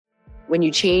when you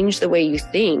change the way you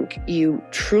think, you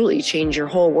truly change your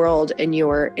whole world and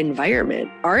your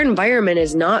environment. Our environment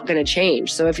is not going to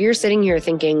change. So if you're sitting here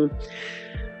thinking,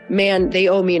 man, they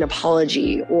owe me an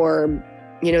apology, or,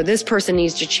 this person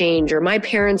needs to change, or my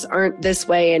parents aren't this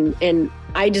way and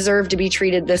I deserve to be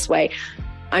treated this way.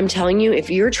 I'm telling you, if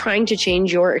you're trying to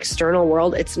change your external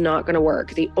world, it's not going to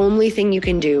work. The only thing you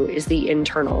can do is the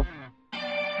internal.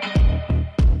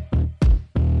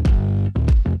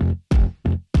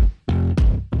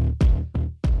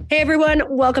 Hey everyone,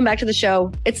 welcome back to the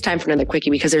show. It's time for another quickie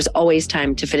because there's always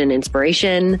time to fit in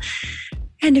inspiration.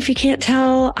 And if you can't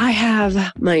tell, I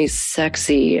have my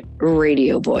sexy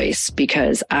radio voice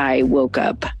because I woke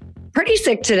up pretty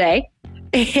sick today.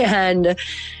 And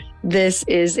this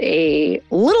is a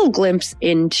little glimpse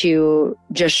into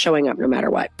just showing up no matter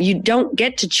what. You don't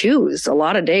get to choose a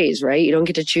lot of days, right? You don't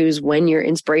get to choose when your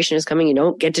inspiration is coming. You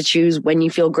don't get to choose when you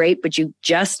feel great, but you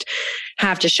just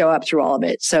have to show up through all of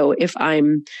it. So if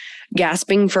I'm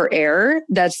gasping for air,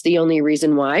 that's the only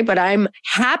reason why, but I'm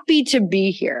happy to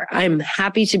be here. I'm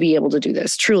happy to be able to do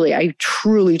this. Truly, I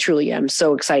truly am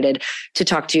so excited to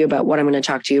talk to you about what I'm going to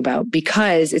talk to you about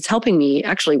because it's helping me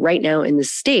actually right now in the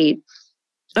state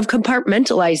of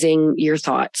compartmentalizing your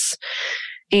thoughts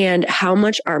and how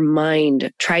much our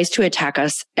mind tries to attack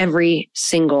us every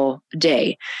single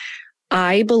day.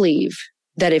 I believe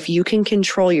that if you can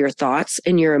control your thoughts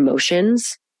and your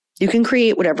emotions, you can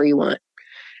create whatever you want.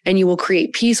 And you will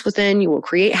create peace within, you will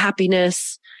create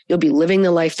happiness, you'll be living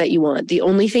the life that you want. The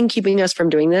only thing keeping us from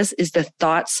doing this is the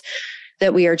thoughts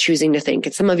that we are choosing to think.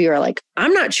 And some of you are like,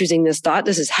 I'm not choosing this thought.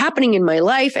 This is happening in my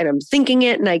life and I'm thinking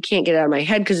it and I can't get it out of my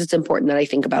head because it's important that I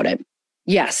think about it.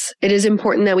 Yes, it is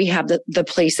important that we have the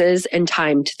places and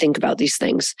time to think about these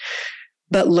things,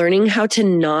 but learning how to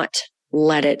not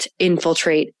let it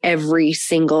infiltrate every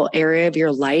single area of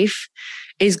your life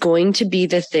is going to be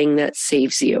the thing that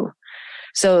saves you.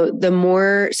 So the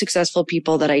more successful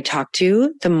people that I talk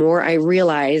to, the more I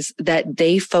realize that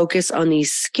they focus on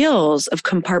these skills of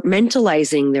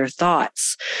compartmentalizing their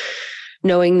thoughts,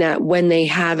 knowing that when they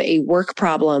have a work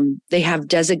problem, they have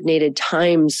designated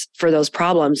times for those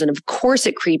problems. And of course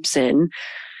it creeps in,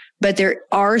 but there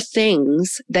are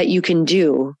things that you can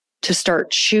do to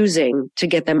start choosing to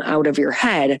get them out of your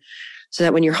head so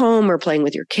that when you're home or playing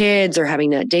with your kids or having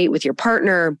that date with your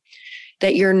partner,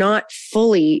 that you're not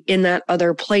fully in that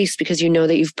other place because you know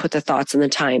that you've put the thoughts and the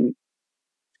time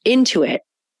into it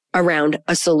around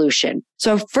a solution.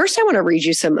 So first, I want to read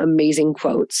you some amazing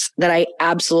quotes that I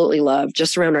absolutely love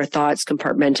just around our thoughts,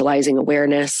 compartmentalizing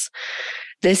awareness.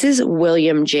 This is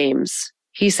William James.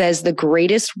 He says, the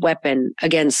greatest weapon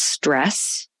against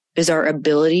stress is our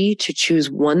ability to choose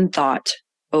one thought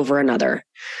over another.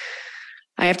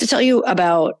 I have to tell you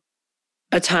about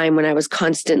a time when I was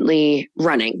constantly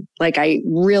running. Like I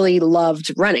really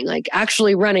loved running, like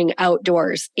actually running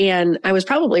outdoors. And I was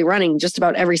probably running just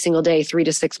about every single day, 3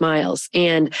 to 6 miles.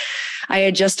 And I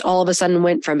had just all of a sudden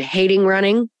went from hating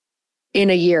running in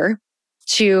a year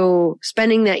to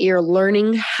spending that year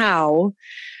learning how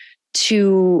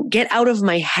to get out of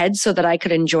my head so that I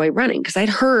could enjoy running. Because I'd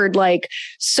heard like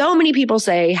so many people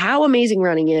say how amazing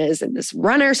running is and this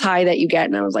runner's high that you get.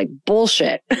 And I was like,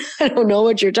 bullshit. I don't know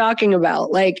what you're talking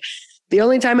about. Like the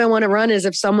only time I want to run is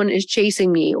if someone is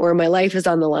chasing me or my life is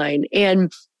on the line.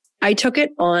 And I took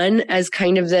it on as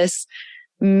kind of this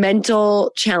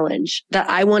mental challenge that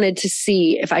I wanted to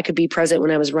see if I could be present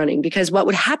when I was running, because what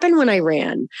would happen when I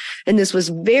ran, and this was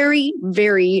very,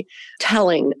 very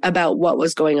telling about what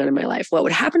was going on in my life. What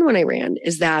would happen when I ran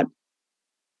is that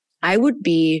I would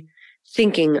be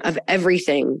thinking of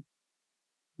everything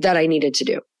that I needed to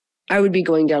do. I would be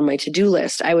going down my to-do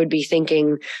list. I would be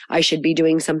thinking I should be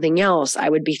doing something else. I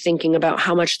would be thinking about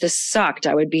how much this sucked.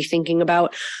 I would be thinking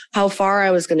about how far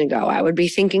I was going to go. I would be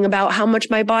thinking about how much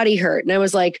my body hurt. And I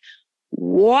was like,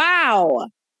 wow,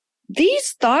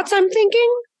 these thoughts I'm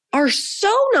thinking are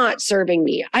so not serving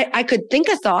me. I could think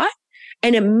a thought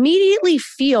and immediately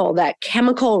feel that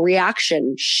chemical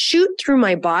reaction shoot through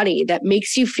my body that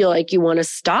makes you feel like you want to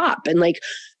stop and like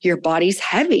your body's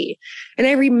heavy. And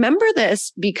I remember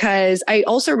this because I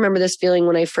also remember this feeling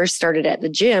when I first started at the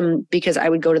gym, because I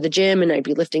would go to the gym and I'd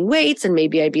be lifting weights and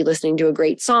maybe I'd be listening to a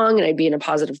great song and I'd be in a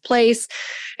positive place.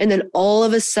 And then all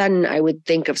of a sudden I would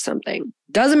think of something.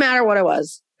 Doesn't matter what it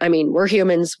was. I mean, we're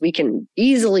humans. We can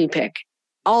easily pick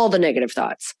all the negative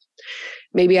thoughts.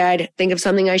 Maybe I'd think of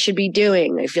something I should be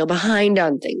doing. I feel behind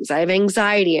on things. I have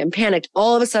anxiety. I'm panicked.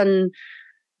 All of a sudden,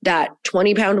 that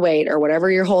 20-pound weight or whatever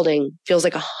you're holding feels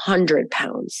like 100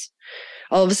 pounds.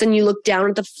 All of a sudden you look down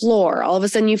at the floor. All of a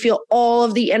sudden you feel all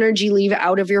of the energy leave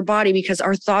out of your body because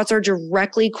our thoughts are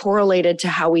directly correlated to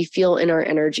how we feel in our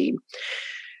energy.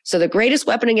 So the greatest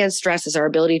weapon against stress is our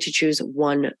ability to choose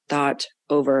one thought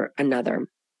over another.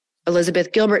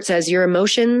 Elizabeth Gilbert says, your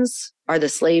emotions are the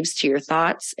slaves to your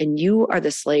thoughts, and you are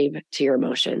the slave to your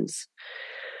emotions.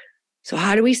 So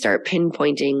how do we start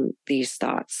pinpointing these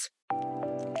thoughts?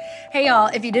 Hey y'all,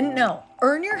 if you didn't know,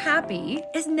 Earn Your Happy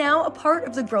is now a part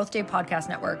of the Growth Day Podcast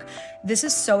Network. This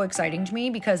is so exciting to me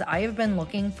because I have been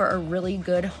looking for a really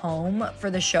good home for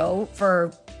the show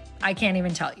for, I can't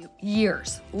even tell you,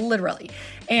 years, literally.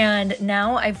 And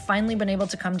now I've finally been able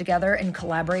to come together and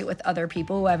collaborate with other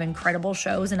people who have incredible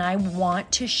shows, and I want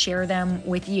to share them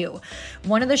with you.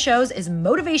 One of the shows is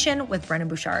Motivation with Brendon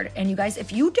Burchard. And you guys,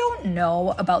 if you don't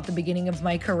know about the beginning of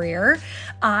my career,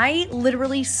 I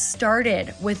literally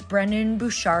started with Brendon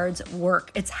Burchard's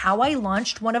work. It's how I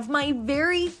launched one of my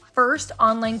very first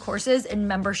online courses and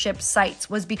membership sites,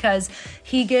 was because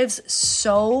he gives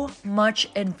so much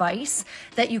advice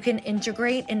that you can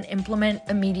integrate and implement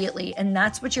immediately. And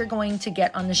that's what you're going to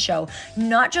get on the show.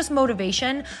 Not just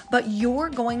motivation, but you're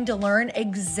going to learn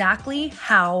exactly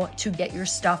how to get your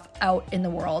stuff out in the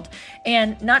world.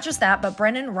 And not just that, but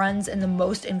Brendon runs in the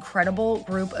most incredible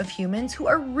group of humans who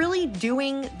are really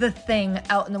doing the thing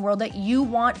out in the world that you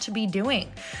want to be doing.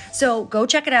 So go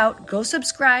check it out. Go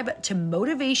subscribe to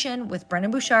Motivation with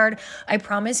Brendon Burchard. I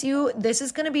promise you, this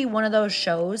is going to be one of those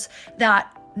shows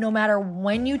that no matter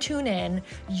when you tune in,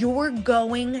 you're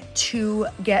going to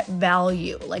get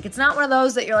value. Like, it's not one of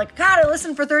those that you're like, God, I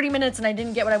listened for 30 minutes and I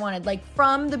didn't get what I wanted. Like,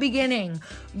 from the beginning,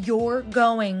 you're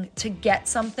going to get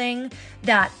something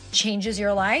that changes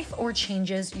your life or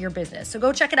changes your business. So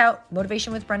go check it out.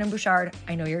 Motivation with Brendon Burchard.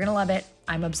 I know you're going to love it.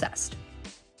 I'm obsessed.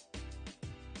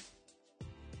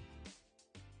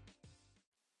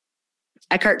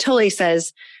 Eckhart Tolle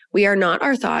says, we are not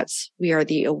our thoughts. We are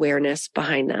the awareness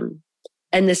behind them.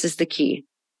 And this is the key.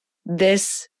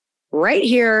 This right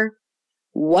here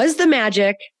was the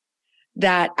magic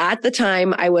that at the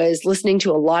time I was listening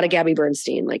to a lot of Gabby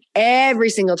Bernstein. Like every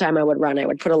single time I would run, I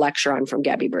would put a lecture on from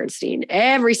Gabby Bernstein.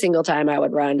 Every single time I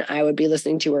would run, I would be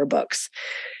listening to her books.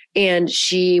 And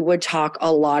she would talk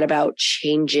a lot about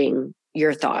changing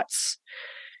your thoughts.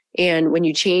 And when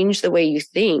you change the way you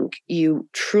think, you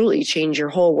truly change your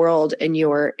whole world and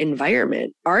your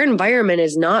environment. Our environment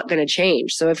is not going to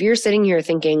change. So if you're sitting here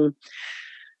thinking,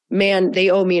 man, they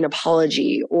owe me an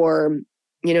apology, or,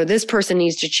 you know, this person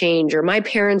needs to change, or my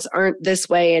parents aren't this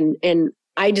way and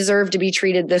I deserve to be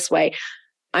treated this way.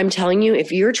 I'm telling you,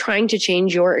 if you're trying to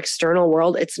change your external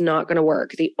world, it's not going to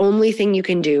work. The only thing you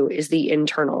can do is the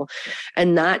internal.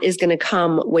 And that is going to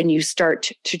come when you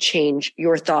start to change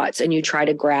your thoughts and you try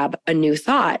to grab a new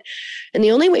thought. And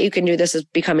the only way you can do this is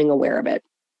becoming aware of it.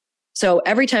 So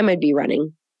every time I'd be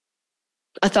running,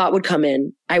 a thought would come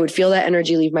in. I would feel that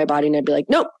energy leave my body and I'd be like,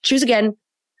 nope, choose again.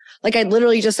 Like I'd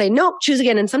literally just say, nope, choose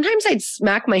again. And sometimes I'd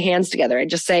smack my hands together. I'd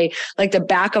just say like the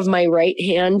back of my right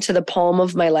hand to the palm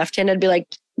of my left hand. I'd be like,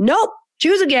 nope,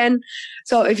 choose again.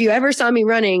 So if you ever saw me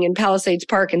running in Palisades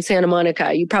Park in Santa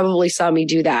Monica, you probably saw me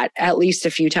do that at least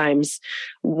a few times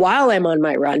while I'm on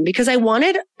my run, because I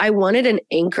wanted an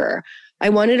anchor. I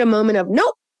wanted a moment of,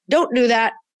 nope, don't do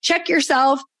that. Check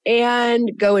yourself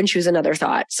and go and choose another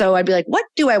thought. So I'd be like, what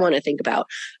do I want to think about?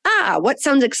 What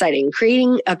sounds exciting?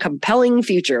 Creating a compelling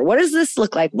future. What does this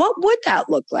look like? What would that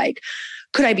look like?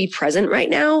 Could I be present right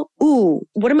now? Ooh,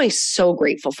 what am I so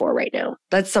grateful for right now?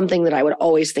 That's something that I would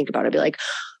always think about. I'd be like,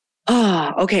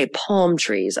 okay, palm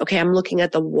trees. Okay, I'm looking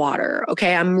at the water.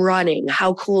 Okay, I'm running.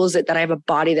 How cool is it that I have a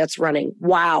body that's running?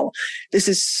 Wow, this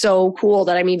is so cool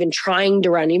that I'm even trying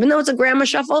to run. Even though it's a grandma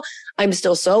shuffle, I'm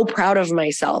still so proud of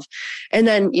myself. And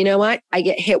then, you know what? I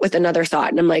get hit with another thought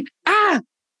and I'm like,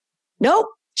 nope,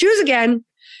 choose again.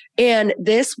 And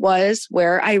this was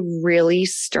where I really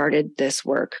started this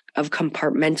work of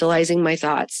compartmentalizing my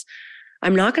thoughts.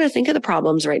 I'm not going to think of the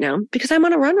problems right now because I'm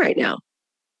on a run right now.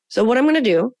 So what I'm going to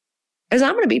do is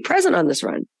I'm going to be present on this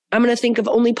run. I'm going to think of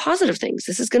only positive things.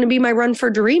 This is going to be my run for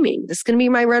dreaming. This is going to be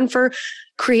my run for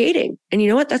creating. And you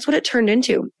know what? That's what it turned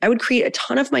into. I would create a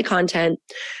ton of my content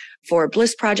for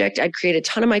Bliss Project. I'd create a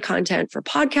ton of my content for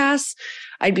podcasts.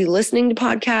 I'd be listening to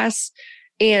podcasts,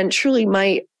 and truly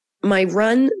my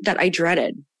run that I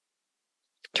dreaded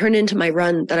turned into my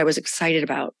run that I was excited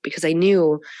about, because I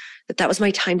knew that that was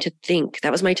my time to think.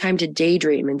 That was my time to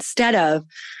daydream instead of,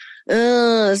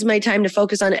 this is my time to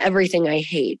focus on everything I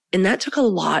hate. And that took a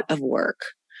lot of work.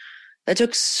 That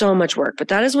took so much work, but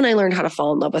that is when I learned how to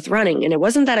fall in love with running. And it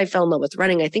wasn't that I fell in love with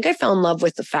running. I think I fell in love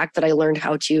with the fact that I learned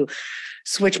how to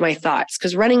switch my thoughts,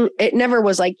 because running, it never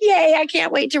was like, yay, I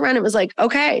can't wait to run. It was like,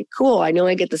 okay, cool. I know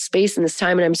I get the space and this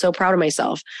time and I'm so proud of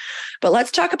myself. But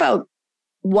let's talk about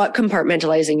what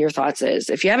compartmentalizing your thoughts is.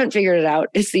 If you haven't figured it out,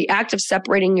 it's the act of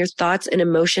separating your thoughts and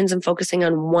emotions and focusing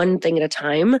on one thing at a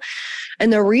time.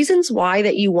 And the reasons why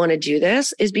that you want to do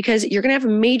this is because you're going to have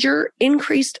major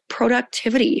increased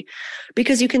productivity,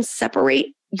 because you can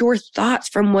separate your thoughts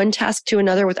from one task to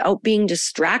another without being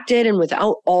distracted and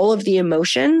without all of the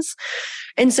emotions.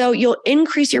 And so you'll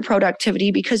increase your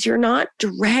productivity because you're not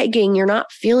dragging, you're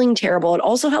not feeling terrible. It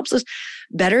also helps us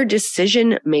better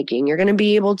decision making. You're going to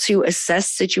be able to assess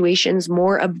situations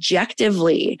more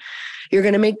objectively. You're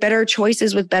going to make better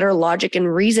choices with better logic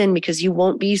and reason because you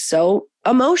won't be so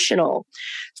emotional.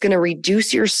 It's going to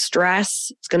reduce your stress.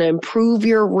 It's going to improve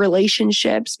your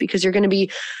relationships because you're going to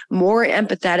be more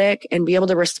empathetic and be able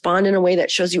to respond in a way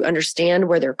that shows you understand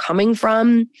where they're coming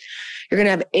from. You're going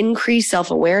to have increased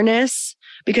self-awareness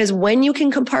because when you can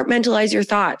compartmentalize your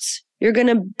thoughts, you're going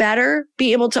to better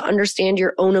be able to understand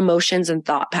your own emotions and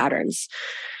thought patterns.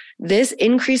 This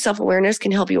increased self-awareness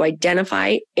can help you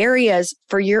identify areas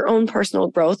for your own personal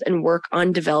growth and work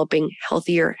on developing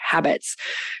healthier habits.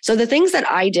 So the things that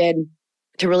I did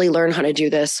to really learn how to do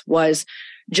this was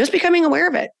just becoming aware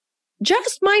of it.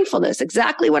 Just mindfulness,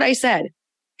 exactly what I said.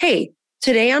 Hey,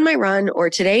 today on my run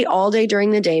or today all day during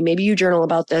the day, maybe you journal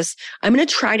about this. I'm going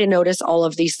to try to notice all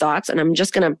of these thoughts and I'm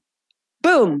just going to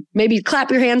boom, maybe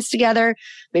clap your hands together,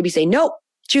 maybe say, nope,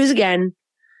 choose again.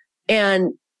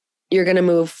 And you're going to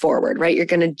move forward, right? You're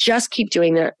going to just keep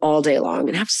doing that all day long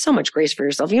and have so much grace for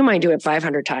yourself. You might do it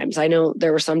 500 times. I know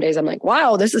there were some days I'm like,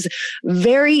 wow, this is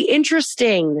very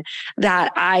interesting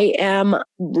that I am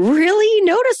really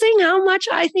noticing how much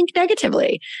I think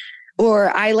negatively,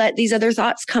 or I let these other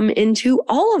thoughts come into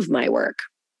all of my work.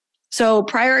 So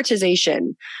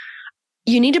prioritization.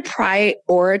 You need to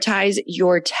prioritize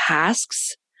your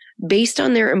tasks based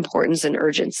on their importance and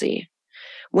urgency.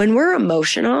 When we're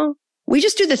emotional, we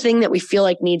just do the thing that we feel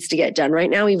like needs to get done right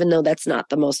now, even though that's not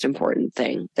the most important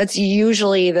thing. That's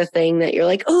usually the thing that you're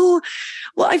like, oh,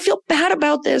 well, I feel bad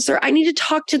about this, or I need to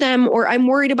talk to them, or I'm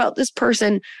worried about this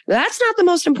person. That's not the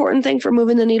most important thing for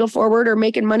moving the needle forward or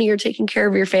making money or taking care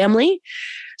of your family.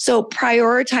 So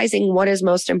prioritizing what is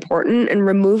most important and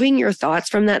removing your thoughts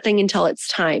from that thing until it's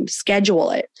time. Schedule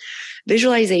it.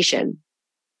 Visualization.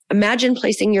 Imagine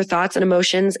placing your thoughts and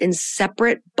emotions in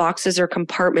separate boxes or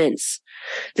compartments.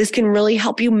 This can really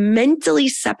help you mentally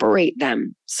separate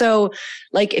them. So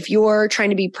like if you're trying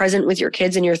to be present with your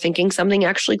kids and you're thinking something,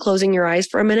 actually closing your eyes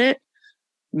for a minute,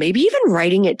 maybe even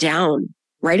writing it down,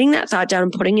 writing that thought down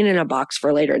and putting it in a box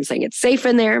for later and saying it's safe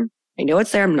in there. I know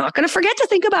it's there. I'm not going to forget to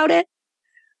think about it.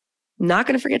 Not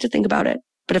going to forget to think about it.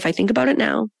 But if I think about it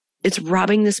now, it's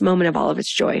robbing this moment of all of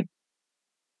its joy.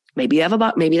 Maybe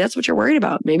maybe that's what you're worried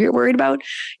about. Maybe you're worried about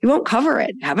you won't cover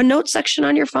it. Have a note section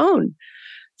on your phone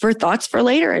for thoughts for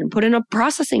later and put in a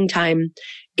processing time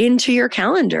into your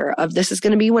calendar of this is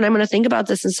going to be when I'm going to think about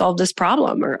this and solve this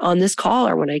problem, or on this call,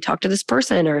 or when I talk to this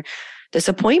person, or this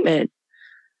appointment.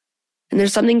 And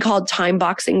there's something called time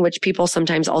boxing, which people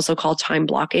sometimes also call time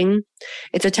blocking.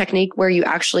 It's a technique where you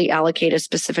actually allocate a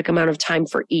specific amount of time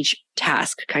for each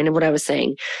task, kind of what I was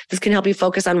saying. This can help you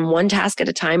focus on one task at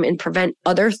a time and prevent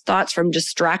other thoughts from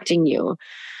distracting you.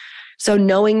 So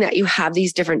knowing that you have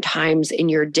these different times in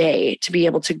your day to be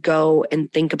able to go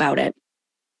and think about it.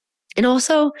 And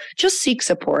also just seek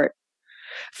support.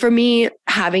 For me,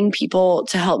 having people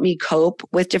to help me cope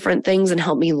with different things and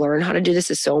help me learn how to do this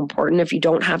is so important. If you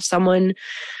don't have someone,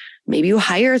 maybe you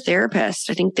hire a therapist.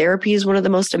 I think therapy is one of the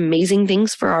most amazing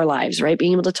things for our lives, right?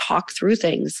 Being able to talk through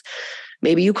things.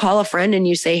 Maybe you call a friend and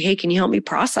you say, hey, can you help me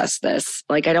process this?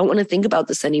 Like, I don't want to think about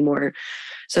this anymore.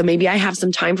 So maybe I have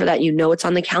some time for that. You know, it's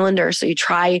on the calendar. So you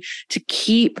try to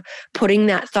keep putting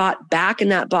that thought back in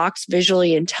that box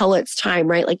visually until it's time,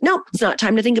 right? Like, nope, it's not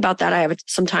time to think about that. I have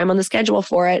some time on the schedule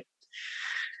for it.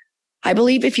 I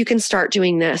believe if you can start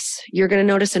doing this, you're going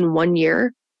to notice in 1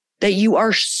 year that you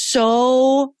are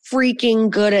so freaking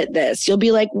good at this. You'll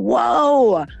be like,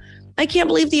 whoa, I can't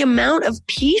believe the amount of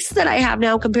peace that I have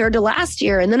now compared to last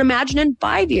year. And then imagine in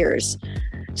 5 years.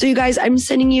 So you guys, I'm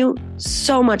sending you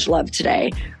so much love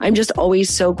today. I'm just always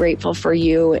so grateful for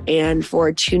you and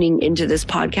for tuning into this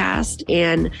podcast.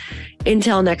 And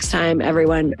until next time,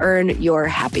 everyone, earn your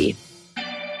happy.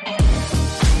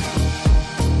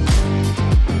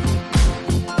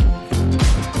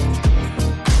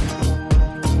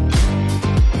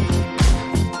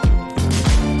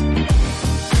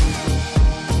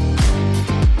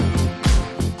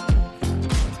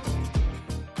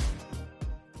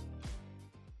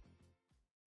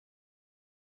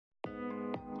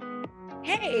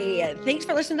 Hey, thanks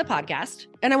for listening to the podcast.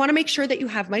 And I want to make sure that you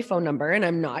have my phone number, and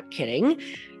I'm not kidding.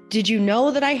 Did you know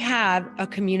that I have a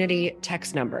community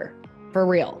text number? For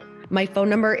real. My phone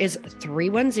number is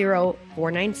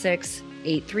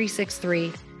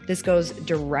 310-496-8363. This goes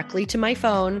directly to my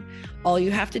phone. All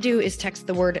you have to do is text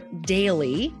the word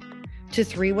daily to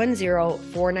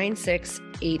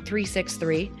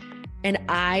 310-496-8363. And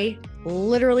I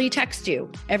literally text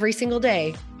you every single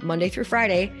day, Monday through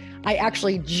Friday. I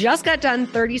actually just got done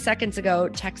 30 seconds ago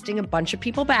texting a bunch of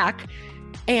people back,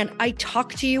 and I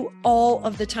talk to you all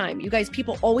of the time. You guys,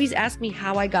 people always ask me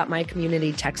how I got my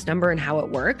community text number and how it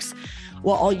works.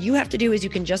 Well, all you have to do is you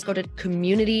can just go to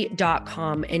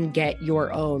community.com and get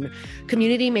your own.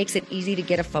 Community makes it easy to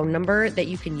get a phone number that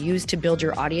you can use to build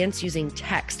your audience using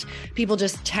text. People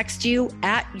just text you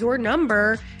at your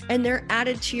number and they're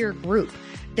added to your group.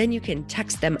 Then you can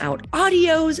text them out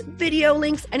audios, video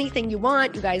links, anything you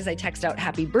want. You guys, I text out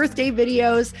happy birthday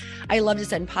videos. I love to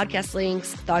send podcast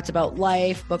links, thoughts about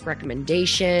life, book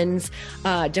recommendations,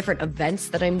 different events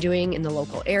that I'm doing in the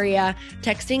local area.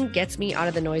 Texting gets me out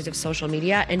of the noise of social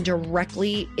media and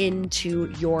directly into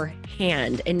your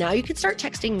hand. And now you can start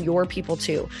texting your people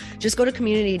too. Just go to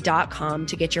community.com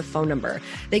to get your phone number.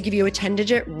 They give you a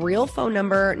 10-digit real phone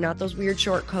number, not those weird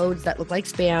short codes that look like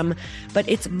spam, but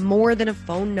it's more than a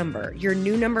phone number. Your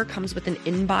new number comes with an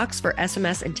inbox for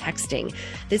SMS and texting.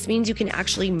 This means you can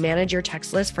actually manage your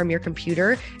text list from your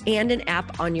computer and an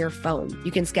app on your phone. You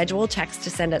can schedule text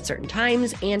to send at certain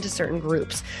times and to certain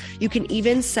groups. You can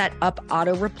even set up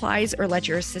auto replies or let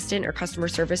your assistant or customer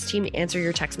service team answer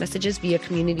your text messages via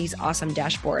Community's awesome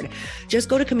dashboard. Just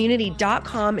go to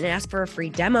community.com and ask for a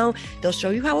free demo. They'll show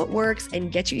you how it works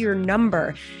and get you your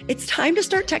number. It's time to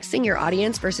start texting your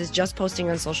audience versus just posting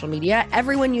on social media.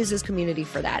 Everyone uses Community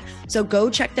for that. So go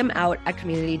check them out at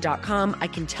community.com. I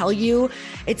can tell you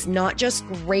it's not just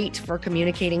great for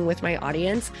communicating with my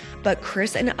audience, but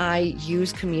Chris and I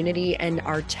use Community and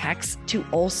our texts to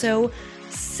also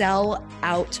sell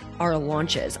out our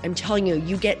launches. I'm telling you,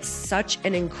 you get such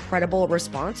an incredible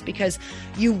response because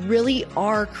you really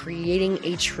are creating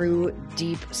a true,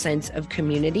 deep sense of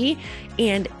community.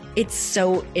 And it's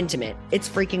so intimate. It's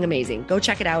freaking amazing. Go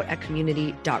check it out at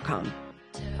community.com.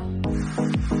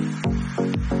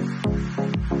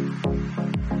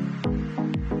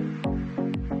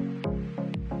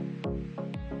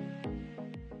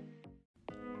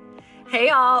 Hey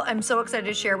y'all, I'm so excited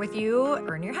to share with you,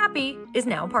 Earn Your Happy is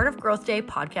now part of Growth Day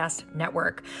Podcast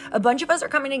Network. A bunch of us are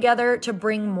coming together to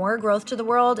bring more growth to the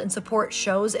world and support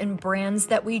shows and brands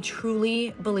that we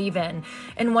truly believe in.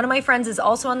 And one of my friends is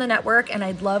also on the network, and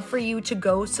I'd love for you to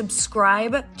go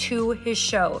subscribe to his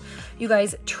show. You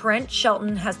guys, Trent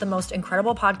Shelton has the most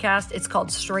incredible podcast. It's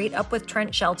called Straight Up with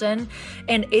Trent Shelton,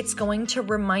 and it's going to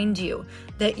remind you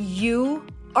that you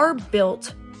are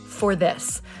built for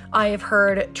this. I have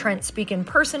heard Trent speak in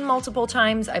person multiple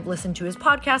times. I've listened to his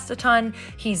podcast a ton.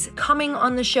 He's coming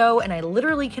on the show, and I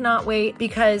literally cannot wait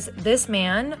because this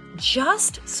man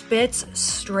just spits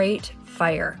straight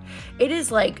fire. It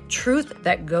is like truth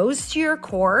that goes to your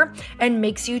core and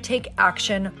makes you take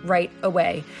action right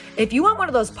away. If you want one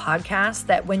of those podcasts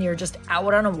that when you're just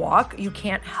out on a walk, you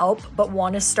can't help but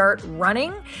want to start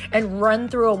running and run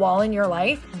through a wall in your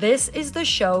life, this is the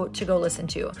show to go listen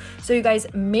to. So you guys,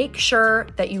 make sure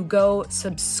that you go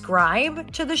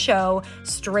subscribe to the show,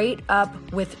 Straight Up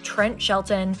with Trent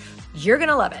Shelton. You're going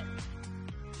to love it.